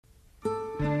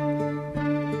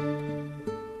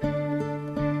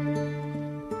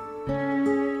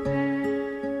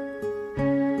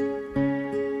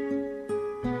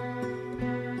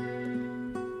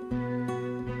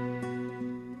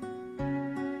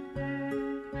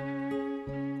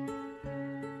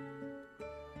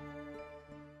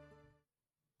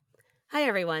Hi,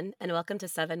 everyone, and welcome to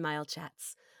 7 Mile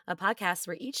Chats, a podcast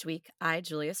where each week I,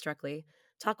 Julia Struckley,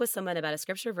 talk with someone about a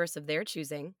scripture verse of their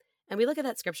choosing, and we look at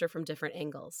that scripture from different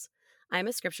angles. I'm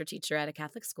a scripture teacher at a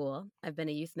Catholic school. I've been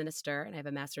a youth minister, and I have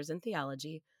a master's in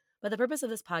theology. But the purpose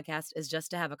of this podcast is just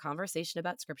to have a conversation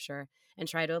about scripture and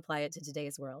try to apply it to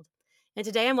today's world. And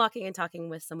today I'm walking and talking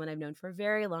with someone I've known for a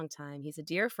very long time. He's a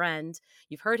dear friend.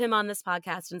 You've heard him on this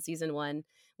podcast in season 1.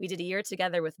 We did a year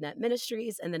together with Net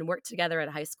Ministries and then worked together at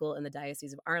a high school in the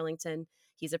Diocese of Arlington.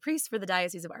 He's a priest for the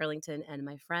Diocese of Arlington and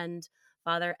my friend,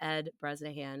 Father Ed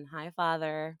Bresnahan. Hi,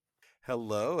 Father.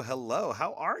 Hello, hello.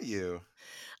 How are you?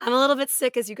 I'm a little bit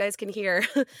sick, as you guys can hear.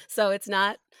 So it's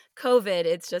not COVID,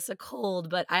 it's just a cold.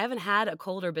 But I haven't had a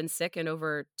cold or been sick in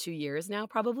over 2 years now,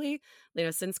 probably,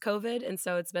 since COVID. And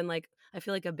so it's been like, I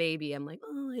feel like a baby. I'm like,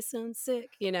 oh, I sound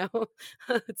sick,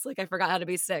 It's like I forgot how to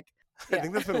be sick. I Yeah.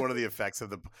 think that's been one of the effects of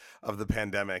the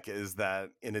pandemic is that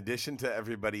in addition to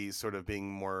everybody sort of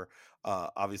being more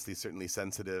obviously certainly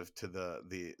sensitive to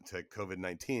to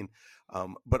COVID-19,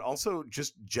 but also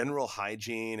just general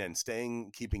hygiene and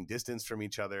keeping distance from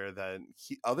each other, that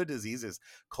other diseases,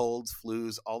 colds,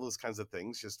 flus, all those kinds of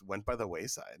things just went by the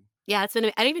wayside. Yeah, I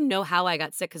don't even know how I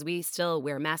got sick because we still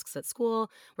wear masks at school.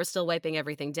 We're still wiping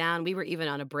everything down. We were even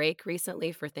on a break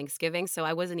recently for Thanksgiving, so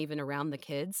I wasn't even around the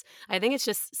kids. I think it's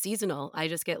just seasonal. I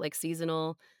just get like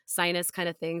seasonal sinus kind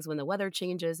of things when the weather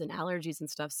changes and allergies and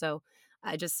stuff. So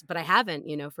but I haven't,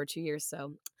 for 2 years.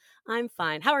 So I'm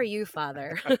fine. How are you,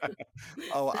 Father?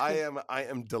 Oh, I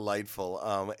am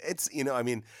delightful. It's I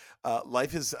mean,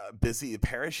 life is busy.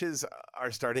 Parishes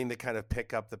are starting to kind of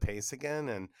pick up the pace again,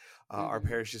 and our Mhm.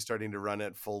 parish is starting to run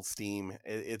at full steam.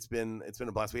 It's been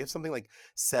a blast. We have something like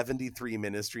 73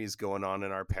 ministries going on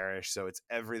in our parish, so it's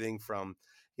everything from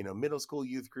middle school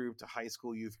youth group to high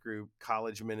school youth group,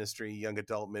 college ministry, young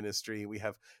adult ministry. We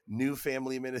have new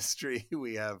family ministry.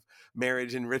 We have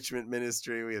marriage enrichment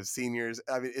ministry. We have seniors.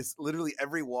 I mean, it's literally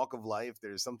every walk of life.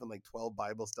 There's something like 12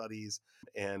 Bible studies,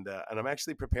 and I'm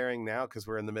actually preparing now because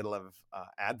we're in the middle of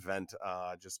Advent.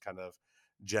 Just kind of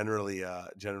generally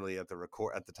at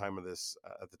the time of this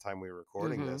at the time we're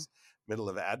recording Mhm. this, middle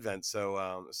of Advent.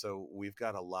 So we've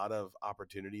got a lot of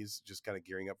opportunities, just kind of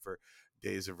gearing up for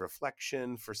days of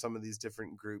reflection for some of these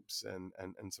different groups, and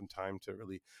some time to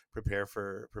really prepare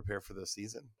for the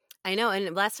season. I know.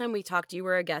 And last time we talked, you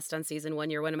were a guest on season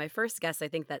 1. You're one of my first guests, I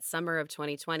think that summer of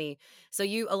 2020. So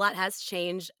a lot has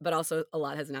changed, but also a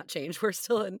lot has not changed. We're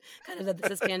still in kind of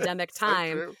this pandemic So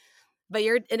time, true. but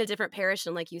you're in a different parish.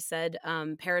 And like you said,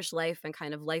 parish life and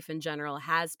kind of life in general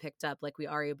has picked up. Like we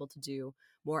are able to do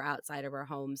more outside of our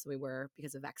homes than we were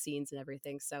because of vaccines and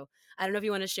everything. So I don't know if you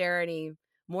want to share any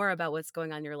more about what's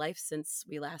going on in your life since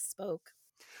we last spoke.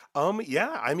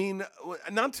 Yeah, I mean,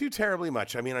 not too terribly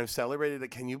much. I mean, I've celebrated it.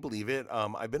 Can you believe it?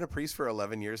 I've been a priest for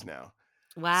 11 years now.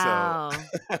 So, Wow.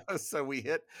 so we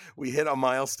hit a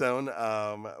milestone.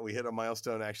 We hit a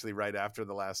milestone actually right after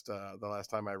the last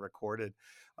time I recorded.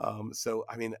 So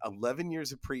I mean, 11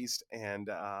 years a priest, and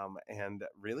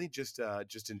really just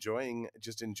enjoying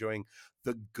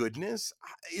the goodness.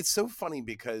 It's so funny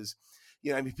because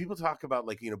I mean, people talk about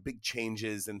like big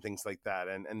changes and things like that,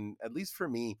 and at least for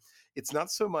me, it's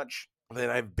not so much that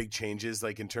I have big changes,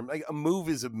 like in terms, like a move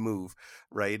is a move,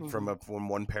 right? Hmm. From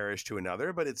one parish to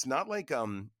another, but it's not like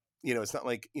it's not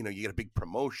like you get a big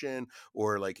promotion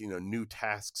or like new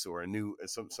tasks or a new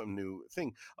some new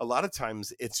thing. A lot of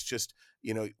times it's just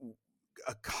you know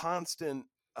a constant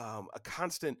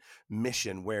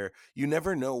mission where you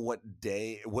never know what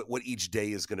each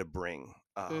day is going to bring.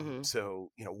 Hmm. So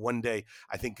one day,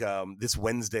 I think this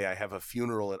Wednesday I have a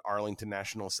funeral at Arlington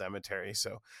National Cemetery,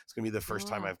 so it's going to be the Oh, first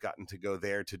time wow. I've gotten to go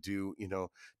there to do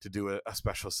a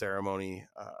special ceremony,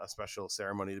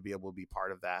 to be able to be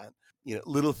part of that.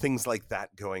 Little things like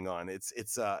that going on.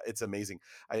 It's amazing.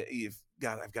 I've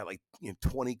got like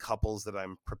 20 couples that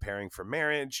I'm preparing for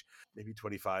marriage, maybe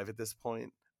 25 at this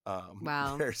point.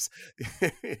 Wow. There's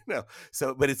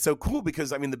so, but it's so cool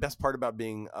because I mean the best part about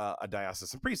being a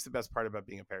diocesan priest, the best part about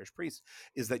being a parish priest,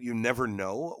 is that you never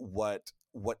know what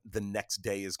the next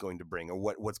day is going to bring, or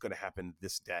what's going to happen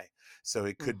this day. So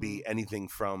it could Hmm. be anything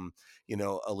from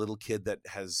a little kid that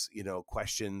has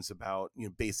questions about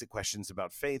basic questions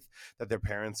about faith that their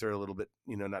parents are a little bit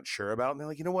not sure about, and they're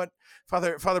like, what,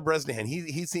 Father Bresnahan,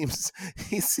 he seems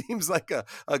he seems like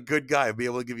a good guy, be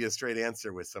able to give you a straight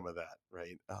answer with some of that,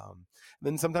 right?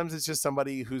 Then sometimes it's just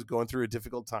somebody who's going through a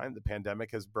difficult time. The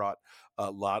pandemic has brought a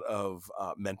lot of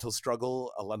mental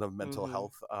struggle, a lot of mental Hmm.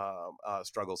 health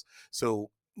struggles. So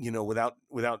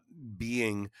without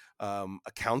being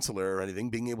a counselor or anything,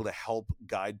 being able to help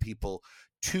guide people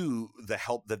to the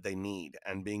help that they need,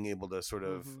 and being able to sort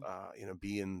of Mm-hmm.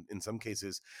 be in some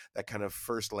cases that kind of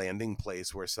first landing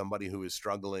place where somebody who is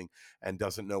struggling and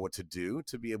doesn't know what to do,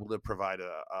 to be able to provide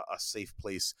a safe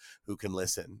place who can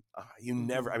listen.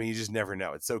 Mm-hmm. You just never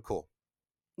know. It's so cool.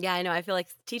 Yeah, I know. I feel like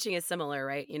teaching is similar,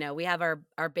 right? We have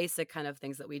our basic kind of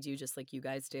things that we do, just like you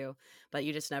guys do, but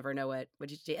you just never know what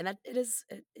you do, and that it is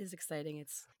exciting.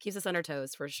 It's keeps us on our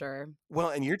toes for sure. Well,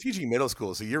 and you're teaching middle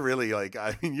school, so you're really like,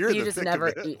 I mean, you're in You the just thick of never,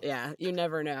 it. yeah, you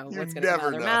never know You what's going to come out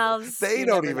of never their know. mouths. They You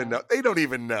don't never even know. know. They don't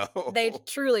even know. They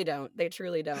truly don't. They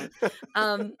truly don't.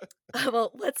 Um,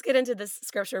 well, let's get into this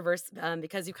scripture verse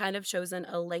because you've kind of chosen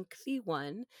a lengthy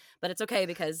one, but it's okay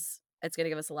because it's going to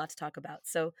give us a lot to talk about.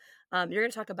 So you're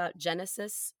going to talk about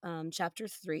Genesis chapter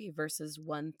 3, verses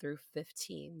 1 through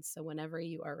 15. So whenever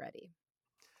you are ready.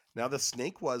 Now the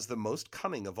snake was the most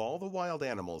cunning of all the wild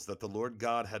animals that the Lord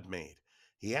God had made.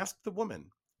 He asked the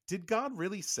woman, "Did God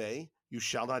really say, 'You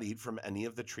shall not eat from any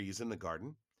of the trees in the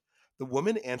garden?'" The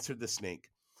woman answered the snake,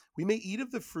 "We may eat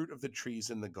of the fruit of the trees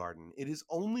in the garden. It is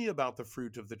only about the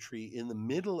fruit of the tree in the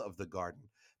middle of the garden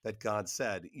that God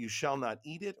said, 'You shall not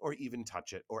eat it or even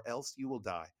touch it, or else you will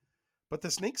die.'" But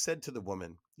the snake said to the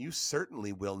woman, "You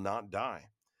certainly will not die.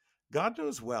 God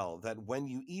knows well that when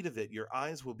you eat of it, your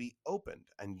eyes will be opened,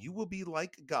 and you will be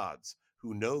like gods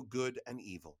who know good and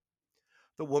evil."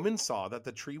 The woman saw that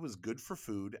the tree was good for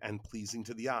food and pleasing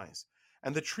to the eyes,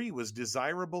 and the tree was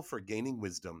desirable for gaining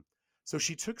wisdom. So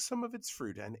she took some of its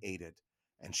fruit and ate it.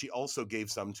 And she also gave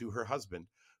some to her husband,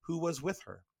 who was with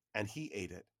her, and he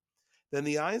ate it. Then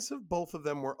the eyes of both of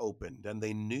them were opened, and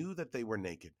they knew that they were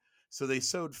naked. So they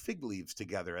sewed fig leaves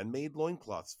together and made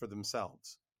loincloths for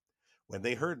themselves. When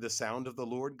they heard the sound of the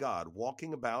Lord God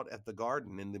walking about at the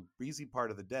garden in the breezy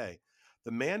part of the day,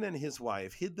 the man and his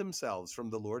wife hid themselves from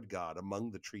the Lord God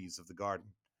among the trees of the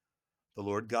garden. The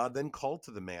Lord God then called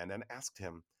to the man and asked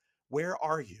him, "Where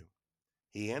are you?"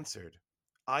 He answered,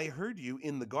 "I heard you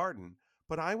in the garden,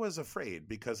 but I was afraid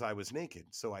because I was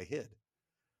naked, so I hid."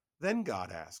 Then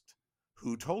God asked,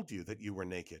 "Who told you that you were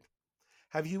naked?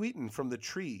 Have you eaten from the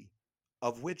tree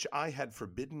of which I had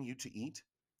forbidden you to eat?"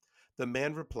 The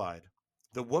man replied,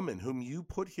 "The woman whom you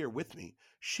put here with me,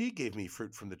 she gave me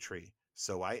fruit from the tree,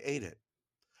 so I ate it."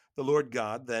 The Lord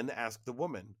God then asked the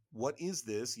woman, "What is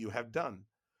this you have done?"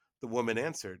 The woman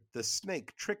answered, "The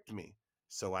snake tricked me,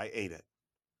 so I ate it."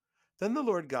 Then the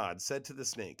Lord God said to the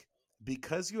snake,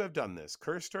 "Because you have done this,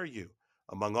 cursed are you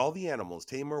among all the animals,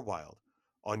 tame or wild.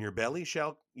 On your belly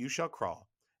you shall crawl,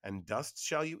 and dust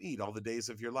shall you eat all the days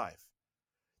of your life.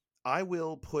 I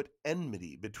will put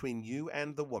enmity between you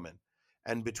and the woman,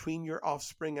 and between your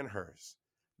offspring and hers.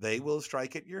 They will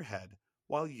strike at your head,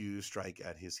 while you strike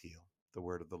at his heel." The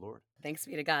word of the Lord. Thanks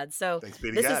be to God. So Thanks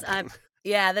be to this is God.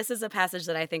 yeah, this is a passage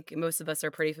that I think most of us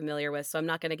are pretty familiar with. So I'm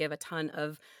not going to give a ton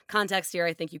of context here.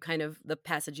 I think the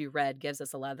passage you read gives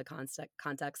us a lot of the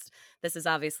context. This is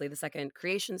obviously the second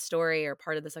creation story, or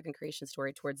part of the second creation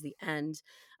story towards the end,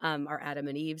 our Adam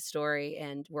and Eve story,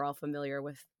 and we're all familiar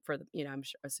with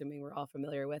assuming we're all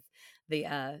familiar with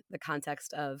the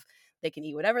context of they can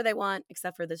eat whatever they want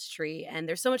except for this tree. And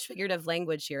there's so much figurative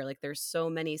language here. Like there's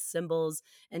so many symbols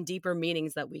and deeper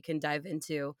meanings that we can dive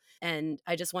into. And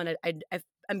I just wanted,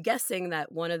 I'm guessing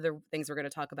that one of the things we're going to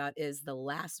talk about is the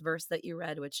last verse that you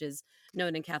read, which is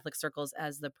known in Catholic circles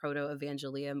as the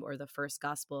proto-evangelium, or the first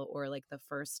gospel, or like the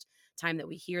first time that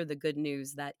we hear the good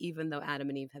news that even though Adam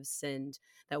and Eve have sinned,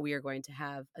 that we are going to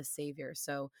have a savior.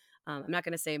 So I'm not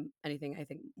going to say anything, I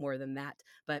think, more than that.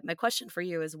 But my question for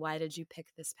you is, why did you pick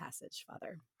this passage,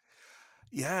 Father?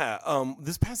 Yeah,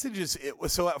 this passage it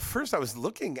was so. At first, I was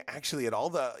looking actually at all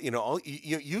the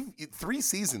you've 3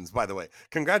 seasons, by the way.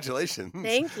 Congratulations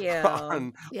Thank you.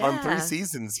 on 3 Yeah.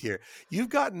 seasons here. You've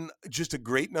gotten just a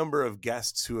great number of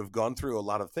guests who have gone through a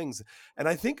lot of things, and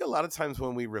I think a lot of times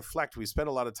when we reflect, we spend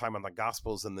a lot of time on the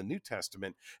Gospels and the New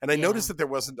Testament. And I Yeah. noticed that there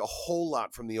wasn't a whole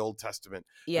lot from the Old Testament,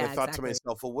 and I Yeah, thought to exactly.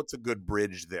 myself, well, what's a good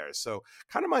bridge there? So,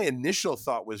 kind of my initial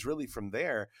thought was really from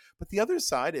there. But the other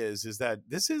side is that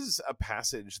this is a passage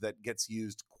that gets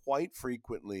used quite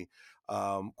frequently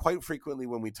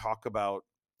when we talk about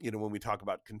when we talk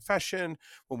about confession,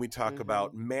 when we talk Hmm.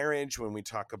 about marriage, when we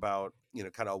talk about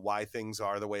kind of why things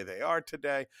are the way they are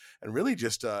today, and really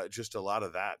just a lot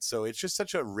of that. So it's just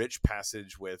such a rich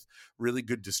passage with really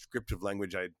good descriptive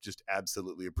language. I just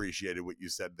absolutely appreciated what you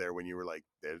said there when you were like,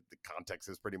 the context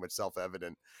is pretty much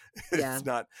self-evident. Yeah. It's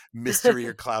not mystery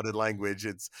or clouded language.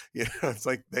 It's it's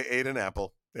like they ate an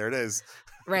apple. There it is.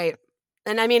 Right.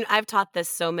 And I mean, I've taught this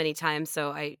so many times.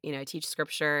 So I teach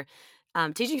scripture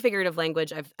Teaching figurative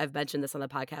language, I've mentioned this on the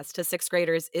podcast, to sixth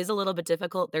graders is a little bit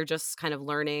difficult. They're just kind of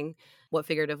learning what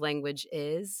figurative language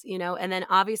is, and then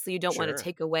obviously you don't want to Sure.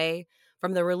 take away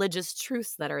from the religious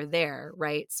truths that are there,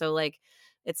 right? So like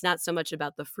it's not so much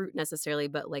about the fruit necessarily,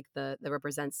 but like the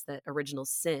represents that original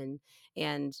sin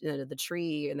and the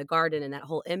tree and the garden and that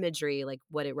whole imagery, like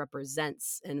what it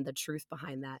represents and the truth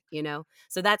behind that.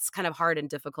 So that's kind of hard and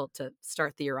difficult to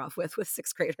start the year off with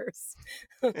sixth graders.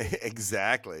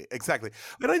 Exactly.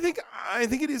 But I think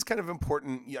it is kind of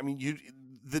important. I mean,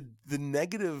 the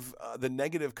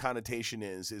negative connotation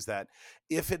is that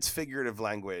if it's figurative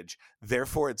language,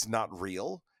 therefore it's not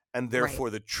real, and Right, therefore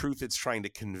the truth it's trying to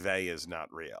convey is not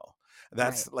real. right.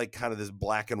 That's like kind of this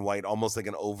black and white, almost like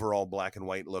an overall black and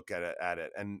white look at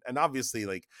it. And obviously,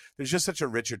 like, there's just such a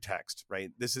richer text, right?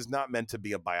 This is not meant to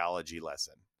be a biology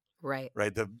lesson. Right.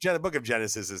 Right, the Book of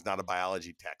Genesis is not a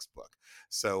biology textbook,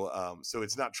 so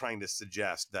it's not trying to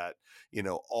suggest that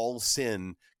all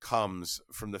sin comes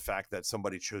from the fact that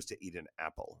somebody chose to eat an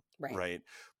apple, Right. right?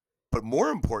 But more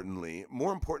importantly,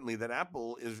 that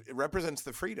apple it represents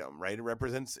the freedom, right? It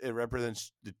represents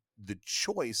the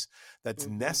choice that's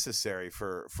Mhm. necessary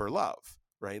for love,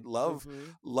 right? love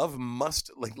Mhm. love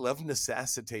must like love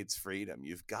necessitates freedom.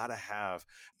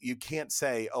 You can't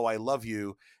say, oh, I love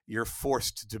you, you're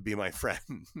forced to be my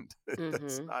friend.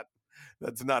 that's Mhm. not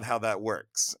that's not how that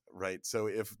works, right? So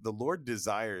if the Lord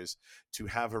desires to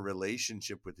have a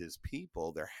relationship with his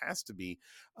people, there has to be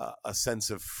a sense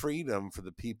of freedom for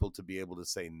the people to be able to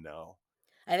say no.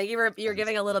 I think you're And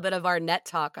giving a little bit of our net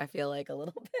talk, I feel like a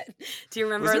little bit. Do you was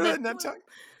remember there that a net talk?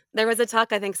 there was a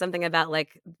talk, I think something about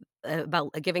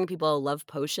giving people a love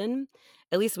potion?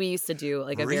 At least we used to do,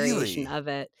 like, a variation Really? of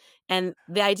it, and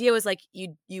the idea was, like,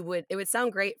 you would it would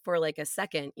sound great for, like, a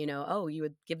second, "Oh, you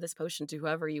would give this potion to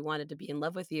whoever you wanted to be in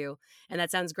love with you," and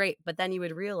that sounds great, but then you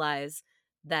would realize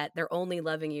that they're only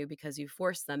loving you because you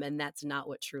forced them, and that's not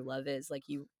what true love is. Like,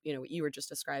 what you were just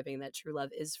describing, that true love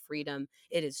is freedom,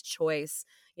 it is choice.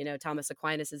 Thomas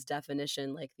Aquinas's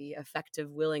definition, like, the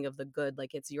effective willing of the good,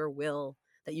 like, it's your will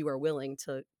that you are willing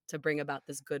to bring about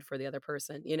this good for the other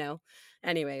person.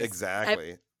 Anyways, I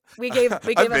Exactly. we I gave a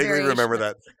vaguely variation remember of.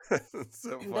 that. It's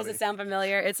so Does it funny. sound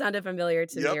familiar? It sounded familiar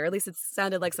to me, Yep. or at least it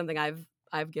sounded like something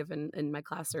I've given in my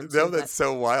classroom No, too. But that's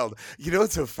so wild.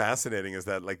 What's so fascinating is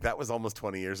that, like, that was almost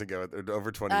 20 years ago, or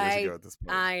over 20 years I ago at this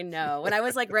point. I know. When I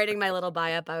was like writing my little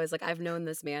buy up, I was like, I've known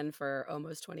this man for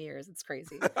almost 20 years. It's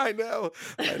crazy. I know,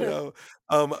 I know.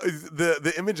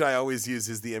 The image I always use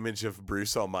is the image of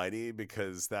Bruce Almighty,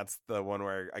 because that's the one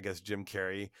where I guess Jim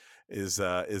Carrey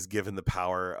is given the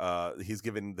power. He's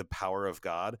given the power of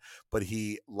God, but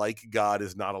he, like God,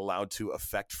 is not allowed to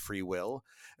affect free will.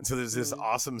 And so there's this Mm,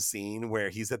 awesome scene where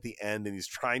he's at the end and he's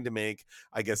trying to make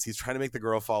the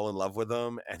girl fall in love with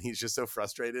him, and he's just so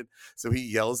frustrated. So he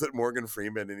yells at Morgan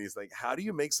Freeman and he's like, "How do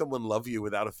you make someone love you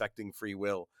without affecting free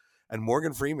will?" And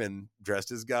Morgan Freeman,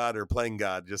 dressed as God or playing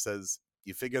God, just says,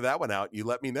 "You figure that one out. You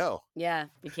let me know." yeah,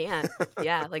 you can't.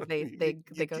 Yeah, like they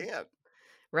You go. can't.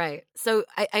 Right. So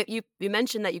you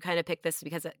mentioned that you kind of picked this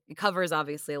because it covers,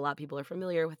 obviously, a lot of people are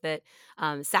familiar with it.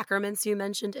 Sacraments you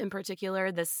mentioned in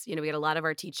particular. We had a lot of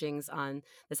our teachings on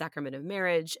the sacrament of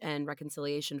marriage and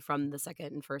reconciliation from the second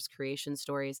and first creation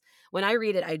stories. When I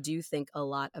read it, I do think a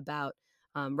lot about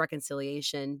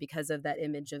reconciliation because of that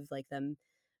image of like them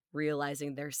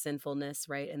realizing their sinfulness,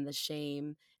 right? And the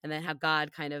shame, and then how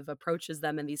God kind of approaches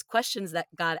them and these questions that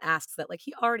God asks that like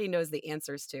he already knows the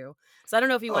answers to. So I don't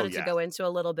know if you Oh wanted to yeah. go into a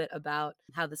little bit about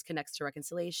how this connects to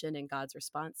reconciliation and God's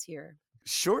response here.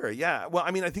 Sure. Yeah. Well,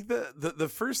 I mean, I think the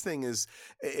first thing is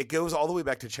it goes all the way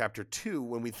back to chapter 2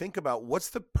 when we think about what's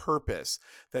the purpose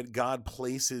that God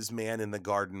places man in the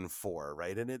garden for,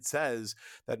 right? And it says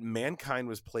that mankind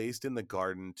was placed in the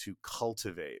garden to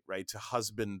cultivate, right? To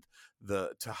husband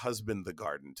the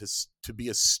garden, to be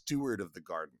a steward of the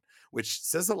garden, which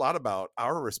says a lot about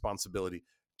our responsibility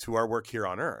to our work here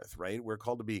on earth, right? We're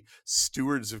called to be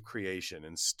stewards of creation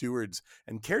and stewards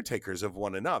and caretakers of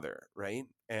one another, right?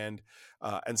 And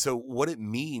so what it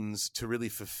means to really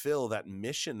fulfill that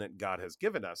mission that God has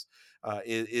given us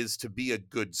is to be a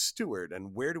good steward.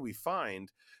 And where do we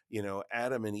find,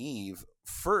 Adam and Eve?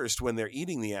 First, when they're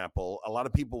eating the apple, a lot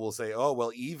of people will say, "Oh,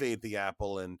 well, Eve ate the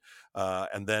apple," and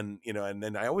then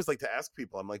I always like to ask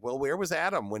people, I'm like, "Well, where was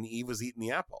Adam when Eve was eating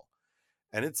the apple?"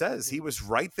 And it says he Hmm. was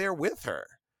right there with her.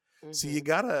 So Hmm. you've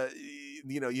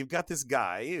got this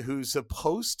guy who's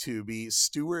supposed to be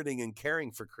stewarding and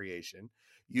caring for creation.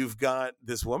 you've got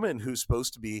this woman who's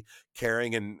supposed to be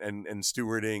caring and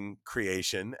stewarding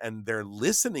creation, and they're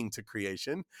listening to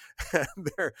creation, and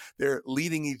they're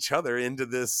leading each other into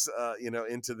this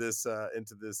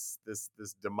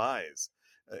this demise,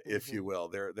 if you Mm-hmm. will.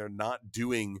 They're not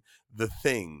doing the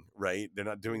thing, right. They're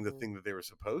not doing the Mm-hmm. thing that they were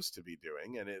supposed to be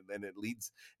doing, and it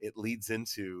leads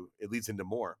into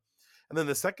more. And then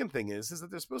the second thing is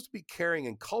that they're supposed to be caring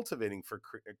and cultivating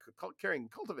caring and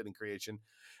cultivating creation.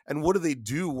 And what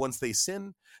do once they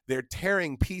sin? They're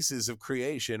tearing pieces of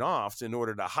creation off in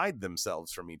order to hide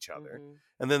themselves from each other. Mm-hmm.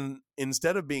 And then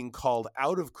instead of being called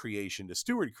out of creation to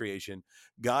steward creation,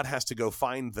 God has to go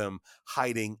find them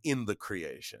hiding in the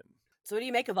creation. So what do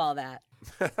you make of all that?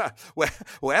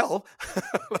 well,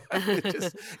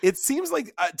 it seems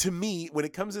like to me, when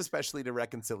it comes especially to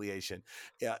reconciliation,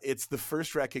 it's the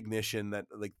first recognition that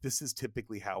like this is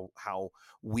typically how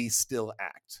we still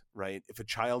act, right? If a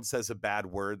child says a bad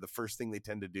word, the first thing they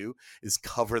tend to do is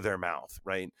cover their mouth,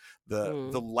 right? The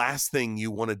Mm. last thing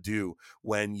you want to do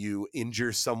when you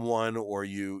injure someone or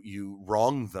you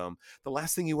wrong them, the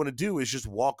last thing you want to do is just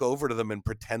walk over to them and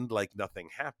pretend like nothing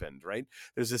happened, right?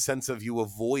 There's a sense of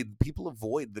people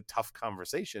avoid the tough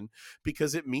conversation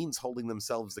because it means holding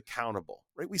themselves accountable,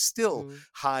 right? We still Mm-hmm.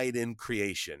 hide in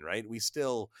creation, right? We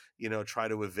still, try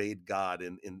to evade God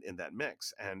in that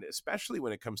mix. And especially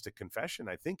when it comes to confession,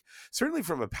 I think certainly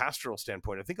from a pastoral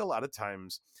standpoint, I think a lot of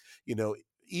times, you know,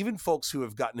 even folks who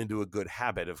have gotten into a good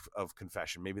habit of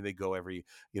confession, maybe they go every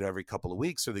couple of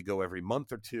weeks, or they go every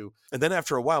month or two, and then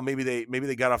after a while, maybe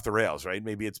they got off the rails, right?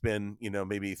 Maybe it's been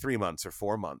maybe 3 months or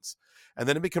 4 months, and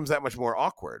then it becomes that much more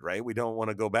awkward, right? We don't want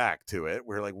to go back to it.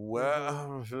 We're like, Mm-hmm.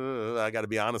 well, I got to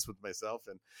be honest with myself,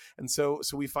 and so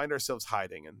we find ourselves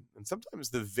hiding, and sometimes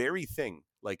the very thing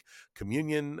like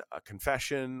communion,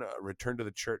 confession, return to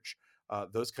the church,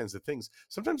 those kinds of things.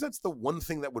 Sometimes that's the one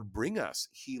thing that would bring us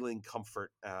healing,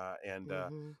 comfort,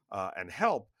 Mm-hmm. and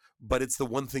help, but it's the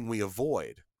one thing we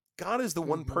avoid. God is the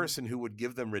one Mm-hmm. person who would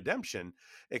give them redemption,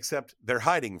 except they're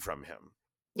hiding from him.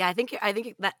 Yeah, I think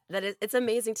it's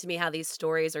amazing to me how these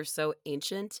stories are so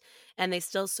ancient and they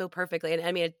still so perfectly. And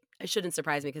I mean, it shouldn't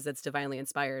surprise me because it's divinely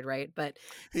inspired, right? But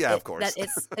Yeah, of that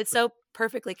course. it so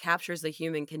perfectly captures the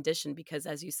human condition because,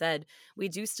 as you said, we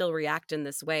do still react in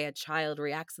this way. A child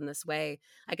reacts in this way.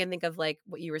 I can think of like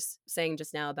what you were saying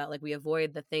just now about like we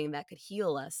avoid the thing that could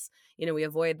heal us. We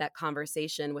avoid that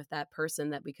conversation with that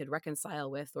person that we could reconcile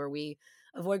with, or we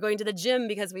avoid going to the gym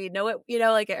because we know it,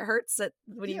 like it hurts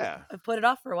when you Yeah. have put it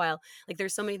off for a while. Like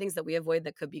there's so many things that we avoid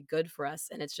that could be good for us.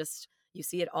 And it's just, you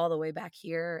see it all the way back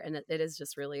here. And it is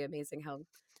just really amazing how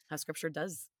scripture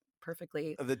does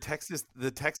perfectly. The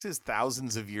text is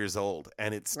thousands of years old,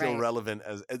 and it's still Right. relevant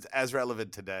as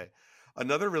relevant today.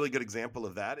 Another really good example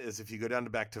of that is if you go down to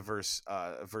back to verse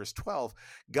 12.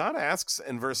 God asks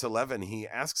in verse 11, he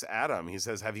asks Adam, he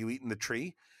says, have you eaten the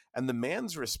tree? And the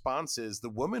man's response is, the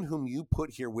woman whom you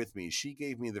put here with me, she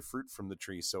gave me the fruit from the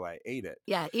tree, so I ate it.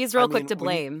 Yeah. He's I real quick mean, to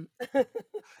when you blame.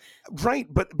 Right,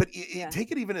 but Yeah.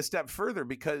 take it even a step further,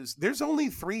 because there's only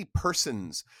three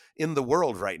persons in the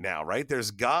world right now, right?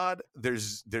 There's God,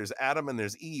 there's Adam, and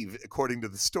there's Eve, according to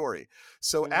the story.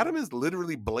 So Hmm. Adam is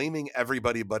literally blaming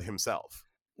everybody but himself.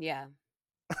 Yeah.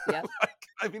 Yep. Like,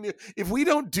 I mean, if we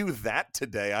don't do that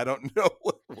today, I don't know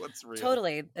what's real.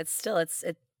 Totally. It's still it's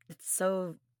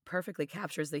so perfectly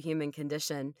captures the human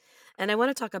condition. And I want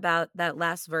to talk about that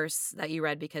last verse that you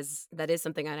read because that is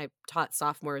something I taught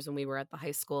sophomores when we were at the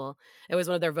high school. It was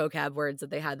one of their vocab words that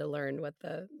they had to learn what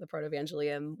the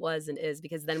protovangelium was and is,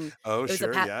 because then Oh, it was a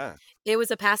sure, yeah. it was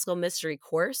a Paschal mystery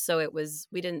course, so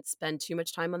we didn't spend too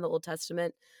much time on the Old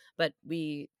Testament, but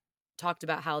we talked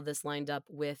about how this lined up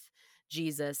with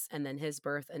Jesus and then his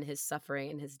birth and his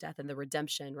suffering and his death and the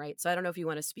redemption, right? So I don't know if you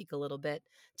want to speak a little bit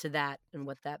to that and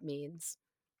what that means.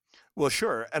 Well,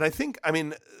 sure. And I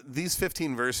mean, these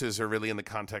 15 verses are really in the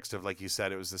context of, like you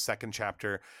said, it was the second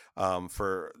chapter,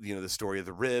 for, the story of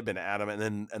the rib and Adam,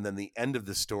 and then the end of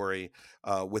the story,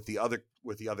 with the other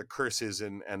curses,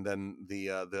 and then the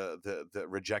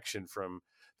rejection from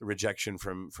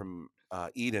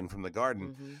Eden, from the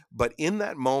garden. Mhm. But in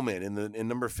that moment,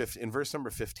 in verse number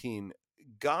 15,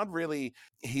 God really,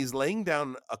 he's laying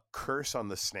down a curse on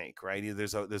the snake, right?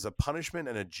 There's a punishment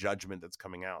and a judgment that's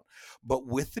coming out. But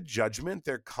with the judgment,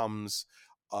 there comes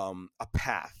a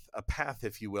path,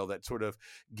 if you will, that sort of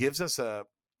gives us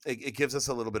it gives us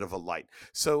a little bit of a light.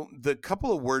 So the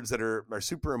couple of words that are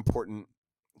super important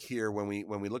here when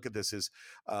we look at this is,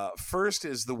 first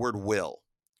is the word will,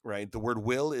 right? The word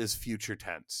will is future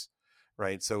tense,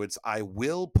 right? So it's, I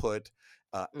will put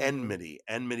Mhm.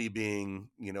 enmity being,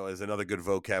 is another good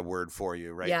vocab word for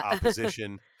you, right? Yeah.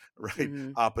 Opposition, right?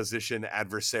 Mm-hmm. Opposition,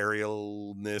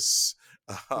 adversarialness.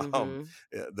 Um,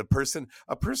 Mm-hmm.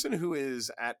 a person who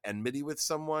is at enmity with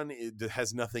someone, it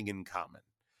has nothing in common.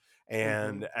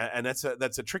 Mm-hmm. And that's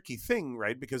a tricky thing,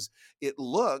 right? Because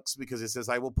because it says,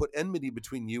 I will put enmity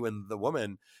between you and the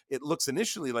woman. It looks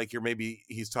initially like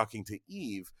he's talking to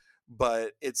Eve,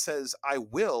 but it says I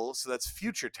will, so that's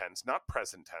future tense, not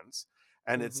present tense.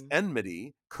 And it's Mm-hmm.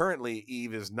 enmity. Currently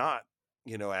Eve is not,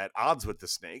 at odds with the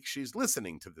snake. She's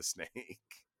listening to the snake.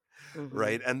 Mm-hmm.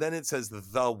 Right. And then it says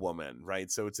the woman, right?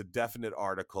 So it's a definite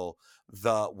article,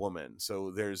 the woman.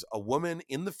 So there's a woman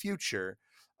in the future.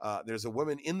 There's a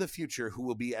woman in the future who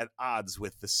will be at odds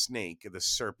with the snake, the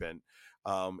serpent.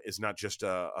 Is not just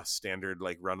a standard,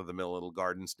 like, run of the mill little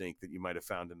garden snake that you might have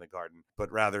found in the garden,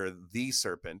 but rather the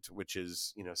serpent, which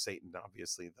is, Satan,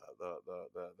 obviously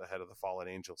the head of the fallen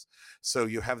angels. So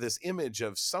you have this image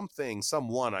of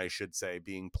someone, I should say,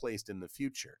 being placed in the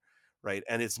future, right?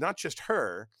 And it's not just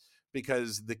her,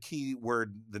 because the key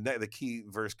word, the key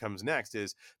verse comes next,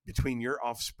 is between your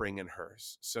offspring and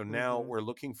hers. So now Mm-hmm. we're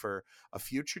looking for a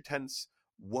future tense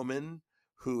woman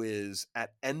who is at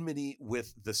enmity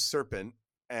with the serpent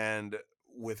and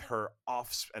with her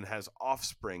and has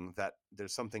offspring. That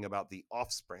there's something about the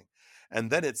offspring,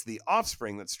 and then it's the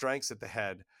offspring that strikes at the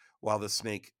head, while the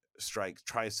snake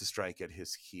tries to strike at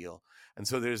his heel. And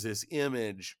so there's this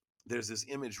image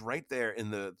right there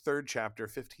in the 3rd chapter,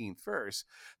 15th verse,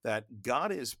 that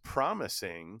God is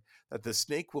promising that the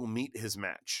snake will meet his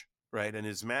match, right? And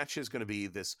his match is going to be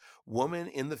this woman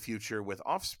in the future with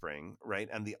offspring, right?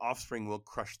 And the offspring will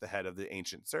crush the head of the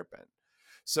ancient serpent.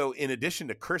 So in addition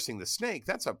to cursing the snake,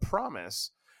 that's a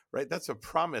promise, right? That's a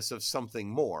promise of something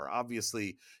more.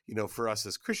 Obviously, for us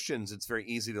as Christians, it's very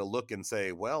easy to look and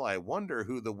say, well, I wonder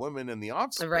who the woman and the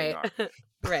offspring Right. are.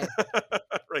 Right.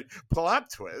 Right. Plot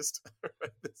twist.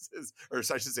 This is, or I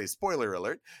should say, spoiler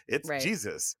alert, it's Right.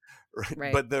 Jesus. Right.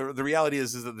 Right. But the reality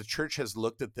is that the church has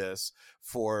looked at this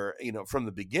from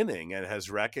the beginning, and has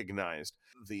recognized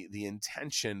the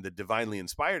intention, the divinely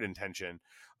inspired intention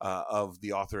of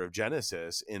the author of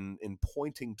Genesis in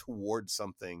pointing towards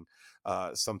something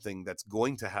that's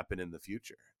going to happen in the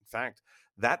future. In fact,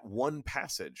 that one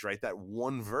passage, right, that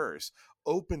one verse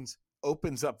opens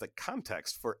up the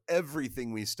context for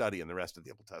everything we study in the rest of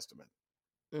the Old Testament.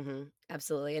 Mm-hmm.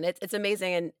 Absolutely. And it's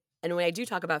amazing. And when I do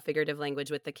talk about figurative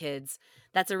language with the kids,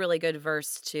 that's a really good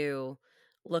verse to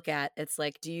look at. It's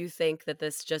like, do you think that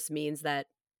this just means that,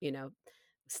 you know,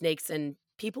 snakes and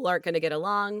people aren't going to get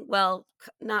along? Well,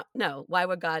 not, no. Why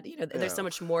would God, there's so No.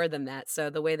 much more than that. So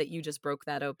the way that you just broke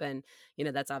that open,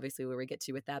 that's obviously where we get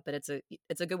to with that, but it's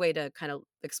a good way to kind of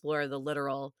explore the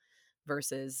literal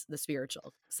versus the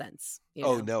spiritual sense,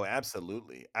 Oh no,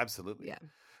 absolutely, absolutely. Yeah.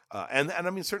 And I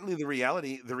mean, certainly the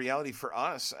reality for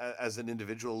us as an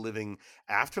individual living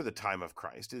after the time of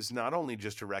Christ is not only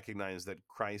just to recognize that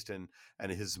Christ and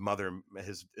his mother,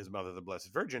 his mother, the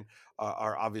Blessed Virgin,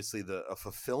 are obviously a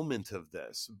fulfillment of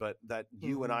this, but that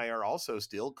you and Mm-hmm. I are also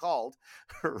still called,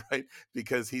 right?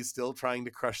 Because he's still trying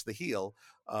to crush the heel.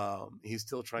 He's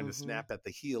still trying to Mm-hmm. snap at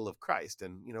the heel of Christ,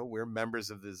 and we're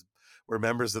members of this. We're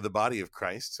members of the body of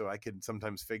Christ. So I can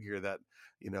sometimes figure that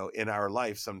in our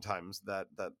life sometimes that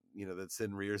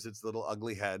sin rears its little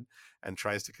ugly head and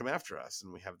tries to come after us,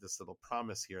 and we have this little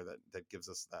promise here that gives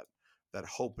us that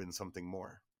hope in something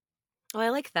more. Oh, I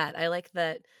like that. I like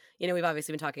that. We've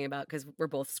obviously been talking about because we're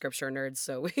both scripture nerds,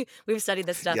 so we've studied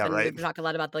this stuff Yeah, and right. we've talked a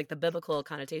lot about like the biblical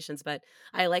connotations. But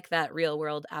I like that real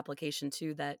world application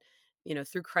too. That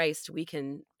through Christ we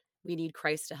need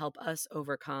Christ to help us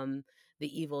overcome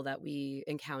the evil that we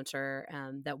encounter.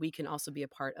 That we can also be a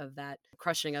part of that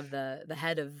crushing of the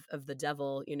head of the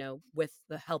devil. With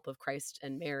the help of Christ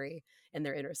and Mary and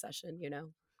their intercession.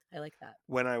 I like that.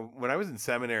 When I was in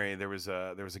seminary, there was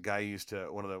a guy who used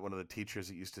to one of the teachers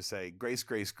that used to say, grace,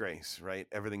 grace, grace, right?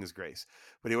 Everything is grace.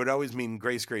 But he would always mean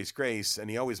grace, grace, grace, and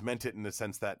he always meant it in the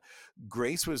sense that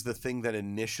grace was the thing that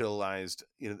initialized,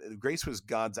 grace was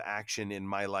God's action in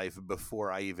my life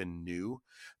before I even knew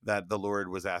that the Lord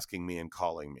was asking me and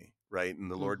calling me, right? And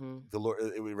the Lord,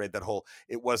 Mm-hmm. right, that whole,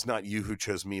 it was not you who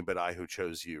chose me, but I who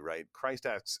chose you, right? Christ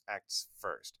acts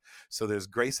first. So there's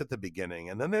grace at the beginning,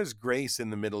 and then there's grace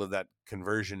in the middle of that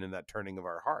conversion and that turning of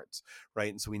our hearts, right?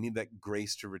 And so we need that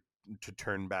grace to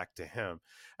turn back to Him,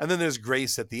 and then there's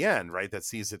grace at the end, right? That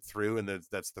sees it through, and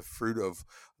that's the fruit of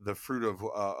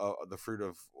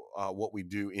what we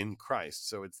do in Christ.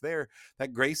 So it's there.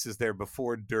 That grace is there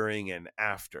before, during, and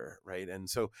after, right? And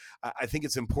so I think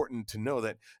it's important to know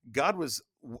that God was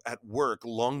at work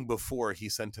long before he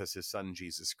sent us his son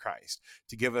Jesus Christ,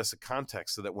 to give us a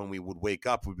context so that when we would wake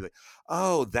up we'd be like,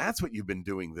 oh, that's what you've been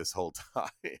doing this whole time.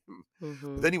 But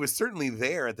Mm-hmm. then he was certainly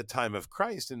there at the time of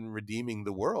Christ and redeeming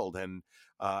the world, and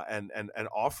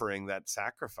offering that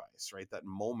sacrifice, right? That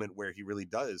moment where he really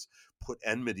does put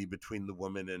enmity between the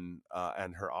woman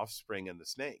and her offspring and the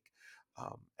snake.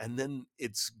 And then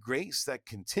it's grace that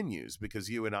continues, because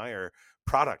you and I are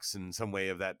products in some way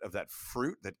of that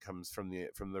fruit that comes from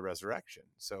the resurrection.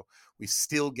 So we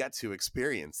still get to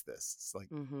experience this. It's like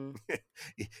Mm-hmm.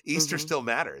 Easter Mm-hmm. still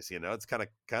matters, you know. It's kind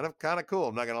of cool.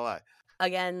 I'm not gonna lie.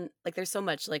 Again, like there's so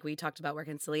much, like we talked about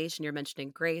reconciliation, you're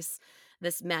mentioning grace.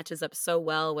 This matches up so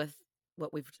well with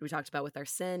what we talked about with our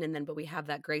sin, and then but we have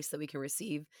that grace that we can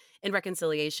receive in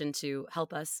reconciliation to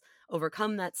help us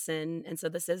overcome that sin. And so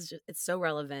this is just, it's so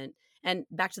relevant. And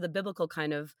back to the biblical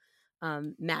kind of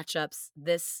matchups,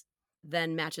 this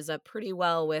then matches up pretty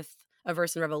well with a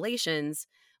verse in Revelations,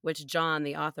 which John,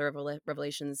 the author of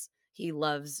Revelations, he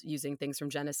loves using things from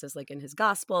Genesis, like in his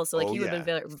gospel. So, like, Oh he would have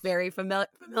yeah. been very, very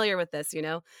familiar with this, you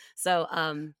know? So,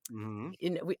 Hmm.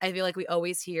 I feel like we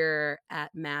always hear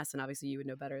at Mass, and obviously you would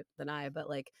know better than I, but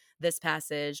like this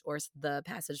passage or the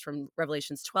passage from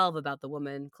Revelations 12 about the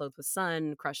woman clothed with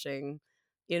sun crushing,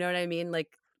 you know what I mean? Like,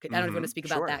 I don't know if you want to Hmm. speak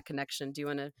about Sure. that connection. Do you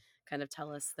want to kind of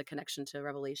tell us the connection to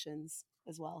Revelations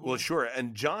as well Well, here? sure.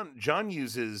 And John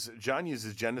uses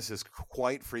Genesis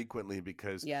quite frequently,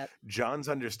 because Yep. John's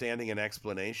understanding and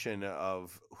explanation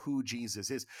of who Jesus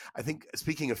is. I think,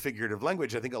 speaking of figurative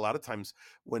language, I think a lot of times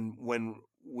when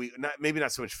we, not maybe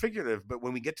not so much figurative, but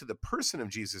when we get to the person of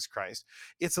Jesus Christ,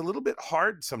 it's a little bit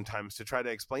hard sometimes to try to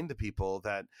explain to people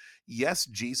that yes,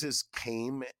 Jesus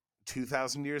came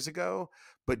 2,000 years ago,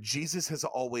 but Jesus has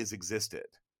always existed,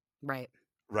 Right.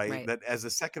 right? Right. That as the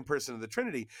second person of the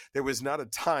Trinity, there was not a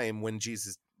time when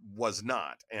Jesus was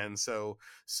not. And so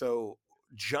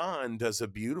John does a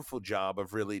beautiful job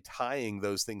of really tying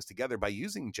those things together by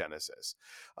using Genesis.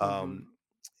 Mm-hmm. Um,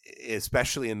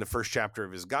 Especially in the first chapter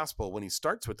of his gospel, when he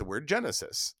starts with the word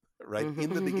Genesis, right? In the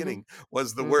Mm-hmm. beginning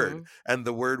was the word, Mm-hmm. and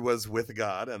the word was with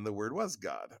God, and the word was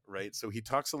God, right? So he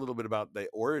talks a little bit about the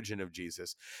origin of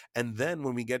Jesus. And then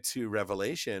when we get to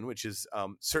Revelation, which is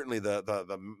certainly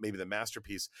the maybe the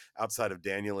masterpiece outside of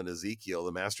Daniel and Ezekiel,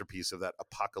 the masterpiece of that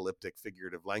apocalyptic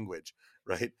figurative language,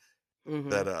 right? Mm-hmm.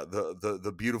 That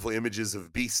the beautiful images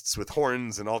of beasts with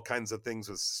horns and all kinds of things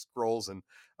with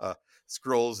uh,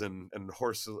 scrolls and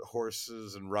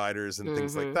horses and riders and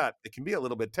things like Mm-hmm. that. It can be a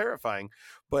little bit terrifying,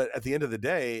 but at the end of the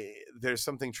day, there's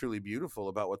something truly beautiful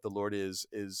about what the Lord is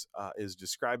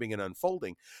describing and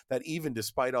unfolding. That even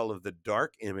despite all of the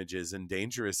dark images and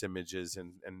dangerous images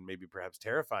and maybe perhaps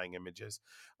terrifying images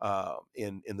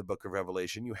in the book of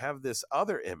Revelation, you have this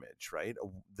other image, right?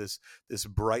 This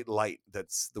bright light,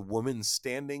 that's the woman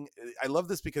standing. I love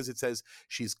this because it says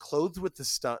she's clothed with the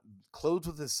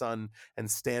sun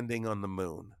and standing on the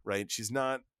moon, right? She's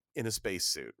not in a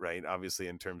spacesuit, right? Obviously,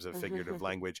 in terms of figurative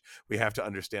language, we have to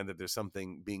understand that there's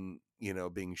something being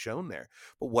shown there.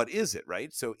 But what is it,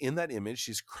 right? So in that image,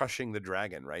 she's crushing the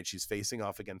dragon, right? She's facing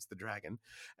off against the dragon.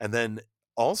 And then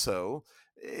also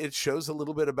it shows a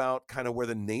little bit about kind of where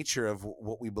the nature of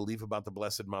what we believe about the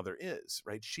Blessed Mother is,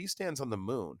 right? She stands on the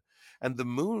moon, and the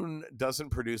moon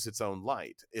doesn't produce its own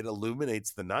light. It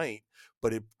illuminates the night,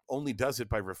 but it only does it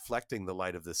by reflecting the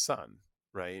light of the sun,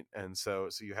 right? And so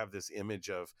you have this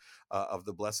image of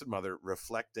the Blessed Mother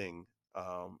reflecting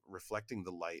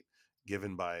the light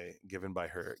given by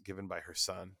her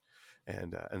son.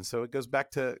 And so it goes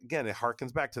back to, again, it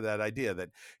harkens back to that idea that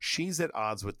she's at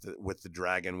odds with the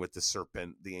dragon, with the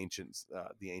serpent, the ancient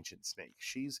snake.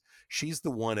 She's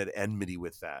the one at enmity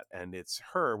with that, and it's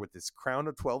her with this crown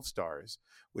of 12 stars,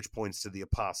 which points to the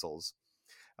apostles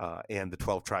and the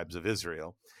 12 tribes of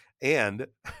Israel, and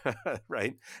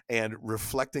right, and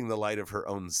reflecting the light of her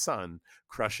own son,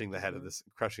 Mm-hmm. crushing the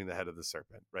head of the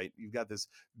serpent. Right, you've got this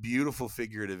beautiful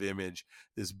figurative image,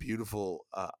 this beautiful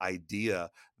idea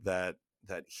that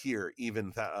here,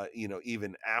 even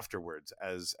afterwards,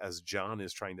 as John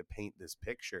is trying to paint this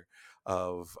picture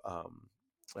of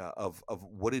of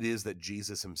what it is that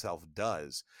Jesus himself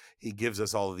does. He gives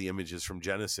us all of the images from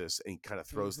Genesis, and he kind of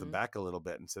throws them Mm-hmm. back a little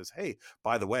bit and says, hey,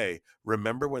 by the way,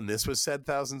 remember when this was said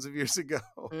thousands of years ago?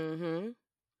 Mm-hmm.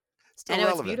 I Still know it's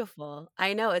relevant. beautiful.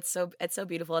 I know it's so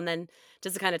beautiful. And then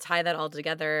just to kind of tie that all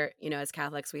together, as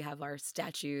Catholics, we have our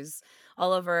statues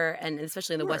all over, and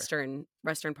especially in the Sure.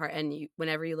 western part. And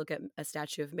whenever you look at a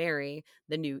statue of Mary,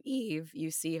 the new Eve, you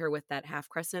see her with that half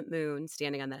crescent moon,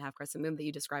 standing on that half crescent moon that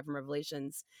you describe from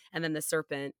Revelations, and then the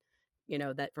serpent,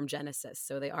 that from Genesis.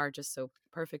 So they are just so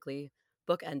perfectly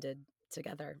bookended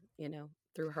together.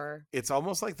 through her. It's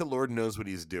almost like the Lord knows what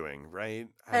he's doing, right?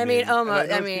 I mean, And I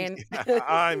almost. I know things, mean,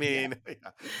 I yeah. mean, yeah.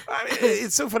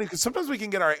 It's so funny because sometimes we can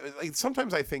get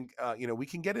sometimes I think, we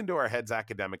can get into our heads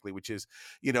academically, which is,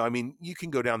 you can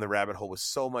go down the rabbit hole with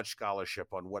so much scholarship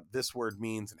on what this word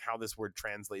means and how this word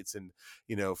translates in,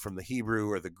 from the Hebrew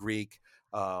or the Greek.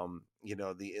 The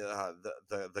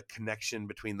connection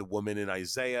between the woman in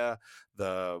Isaiah,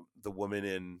 the woman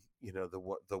in,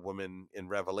 the woman in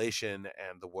Revelation,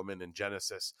 and the woman in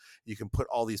Genesis. You can put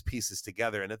all these pieces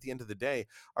together, and at the end of the day,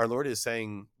 our Lord is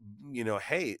saying,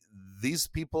 hey, these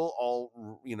people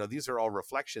all, these are all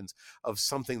reflections of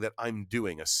something that I'm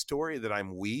doing, a story that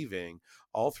I'm weaving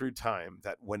all through time,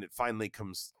 that when it finally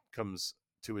comes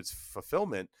to its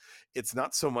fulfillment, it's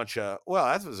not so much well,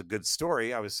 that was a good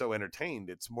story, I was so entertained.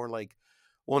 It's more like,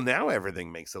 well, now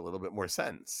everything makes a little bit more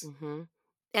sense. hmm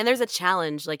And there's a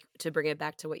challenge, like to bring it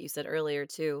back to what you said earlier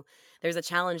too. There's a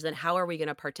challenge that how are we going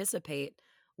to participate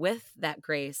with that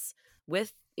grace,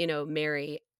 with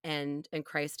Mary and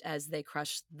Christ as they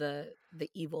crush the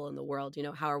evil in the world.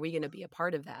 How are we going to be a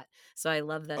part of that? So I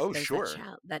love that Oh, there's that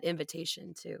sure. that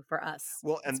invitation too for us.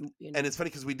 Well, It's and it's funny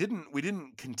because we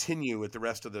didn't continue with the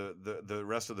rest of the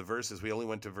rest of the verses. We only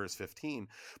went to verse 15.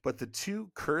 But the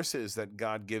two curses that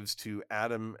God gives to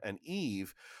Adam and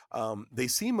Eve, they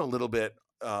seem a little bit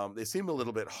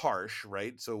harsh,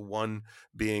 right? So one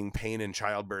being pain in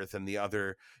childbirth, and the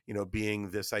other, being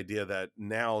this idea that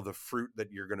now the fruit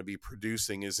that you're going to be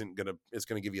producing is going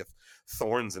to give you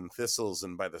thorns and thistles,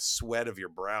 and by the sweat of your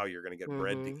brow you're going to get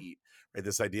bread to hmm eat. Right,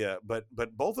 this idea, but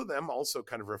both of them also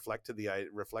kind of reflect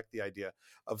the idea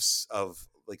of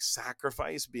like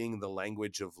sacrifice being the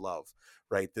language of love,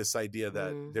 right? This idea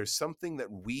that mm there's something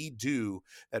that we do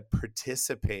that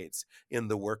participates in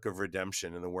the work of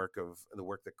redemption and the work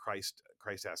that Christ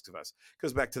asks of us. It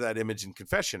goes back to that image in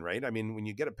confession, right? I mean, when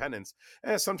you get a penance,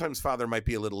 sometimes Father might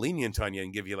be a little lenient on you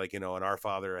and give you like, an Our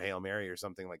Father, a Hail Mary, or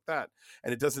something like that,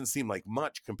 and it doesn't seem like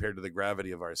much compared to the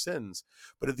gravity of our sins.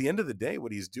 But at the end of the day,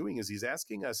 what he's doing is he's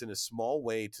asking us in a small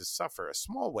way to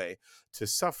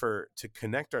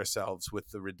connect ourselves with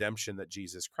the redemption that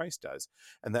Jesus Christ does.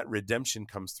 And that redemption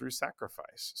comes through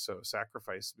sacrifice. So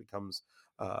sacrifice becomes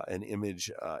an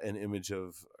image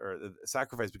of, or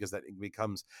sacrifice, because that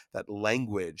becomes that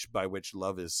language by which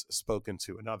love is spoken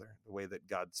to another, the way that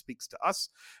God speaks to us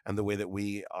and the way that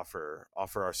we offer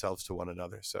ourselves to one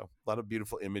another. So a lot of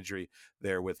beautiful imagery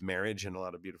there with marriage, and a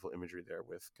lot of beautiful imagery there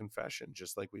with confession,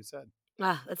 just like we said.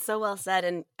 That's so well said.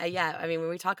 And yeah, I mean, when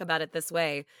we talk about it this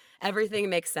way, everything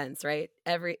makes sense, right?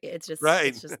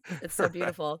 Right. It's so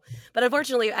beautiful. But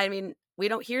unfortunately, I mean, we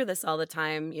don't hear this all the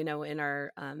time, in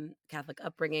our Catholic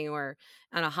upbringing or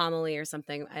on a homily or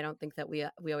something. I don't think that we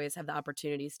always have the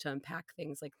opportunities to unpack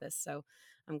things like this. So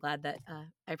I'm glad that I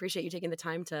appreciate you taking the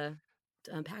time to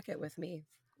unpack it with me.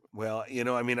 Well,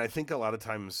 I mean, I think a lot of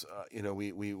times,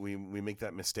 we make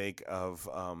that mistake of,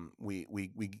 we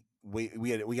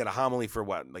get a homily for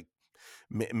what, like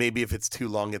maybe if it's too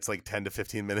long, it's like 10 to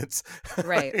 15 minutes.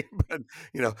 Right. But,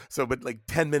 but like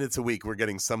 10 minutes a week, we're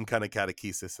getting some kind of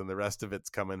catechesis, and the rest of it's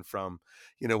coming from,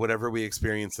 whatever we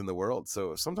experience in the world.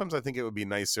 So sometimes I think it would be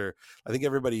nicer. I think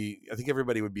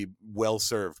everybody would be well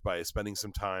served by spending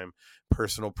some time,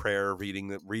 personal prayer, reading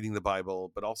the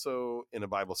Bible, but also in a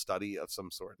Bible study of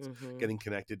some sorts, hmm getting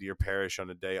connected to your parish on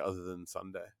a day other than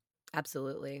Sunday.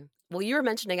 Absolutely. Well, you were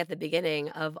mentioning at the beginning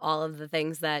of all of the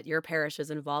things that your parish is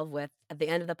involved with. At the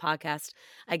end of the podcast,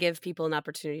 I give people an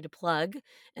opportunity to plug.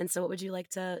 And so what would you like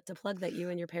to plug that you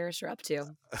and your parish are up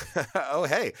to? Oh,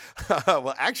 hey.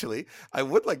 Well, actually, I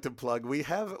would like to plug. We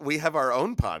have our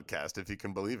own podcast, if you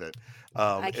can believe it.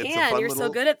 I It's a can. fun You're so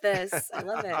little. good at this. I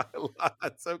love it.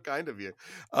 That's so kind of you.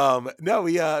 No,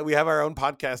 we have our own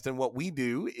podcast, and what we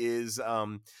do is,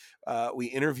 we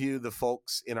interview the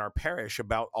folks in our parish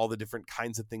about all the different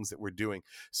kinds of things that we're doing.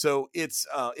 So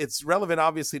it's relevant,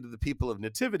 obviously, to the people of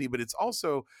Nativity, but it's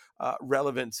also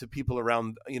relevant to people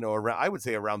around, I would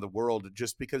say around the world,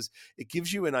 just because it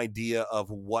gives you an idea of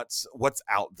what's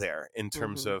out there in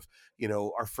terms hmm of,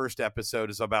 our first episode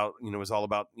is all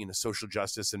about social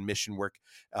justice and mission work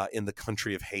in the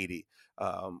country of Haiti.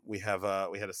 We had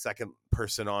a second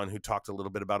person on who talked a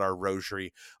little bit about our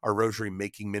rosary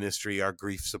making ministry, our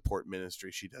grief support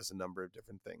ministry. She does a number of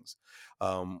different things.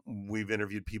 We've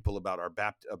interviewed people about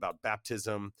about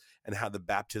baptism and how the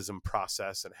baptism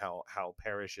process and how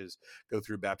parishes go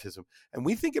through baptism. And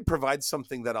we think it provides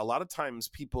something that a lot of times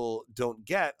people don't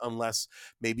get unless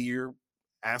maybe you're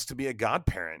asked to be a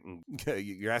godparent, and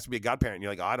you're asked to be a godparent and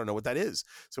you're like, oh, I don't know what that is.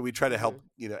 So we try to help,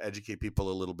 hmm educate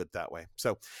people a little bit that way.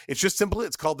 So it's just simple.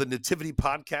 It's called the Nativity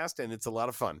Podcast, and it's a lot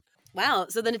of fun. Wow.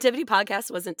 So the Nativity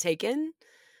podcast wasn't taken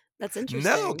That's No,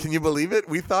 interesting. can you believe it?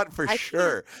 We thought for I can't.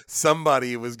 sure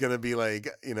somebody was going to be like,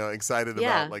 excited about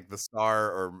Yeah, like the star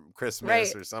or Christmas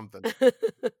right. or something.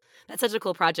 That's such a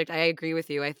cool project. I agree with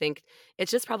you. I think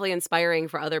it's just probably inspiring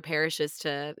for other parishes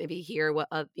to maybe hear what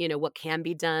what can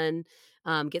be done,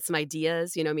 get some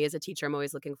ideas. Me as a teacher, I'm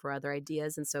always looking for other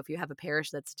ideas, and so if you have a parish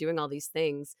that's doing all these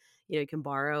things, you can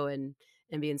borrow and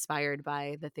be inspired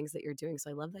by the things that you're doing.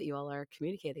 So I love that you all are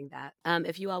communicating that.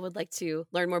 If you all would like to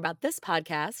learn more about this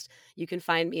podcast, you can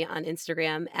find me on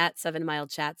Instagram at 7 Mile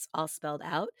Chats, all spelled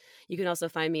out. You can also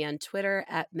find me on Twitter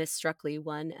at Miss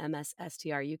Struckley1,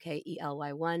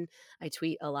 MSSTRUKELY1. I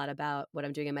tweet a lot about what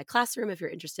I'm doing in my classroom. If you're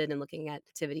interested in looking at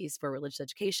activities for religious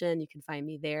education, you can find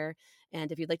me there.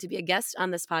 And if you'd like to be a guest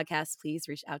on this podcast, please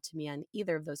reach out to me on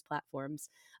either of those platforms.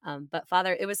 But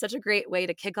Father, it was such a great way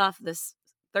to kick off this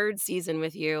third season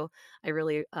with you. I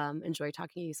really enjoy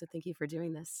talking to you. So thank you for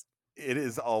doing this. It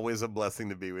is always a blessing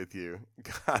to be with you.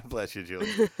 God bless you,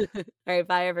 Julie. All right.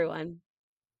 Bye, everyone.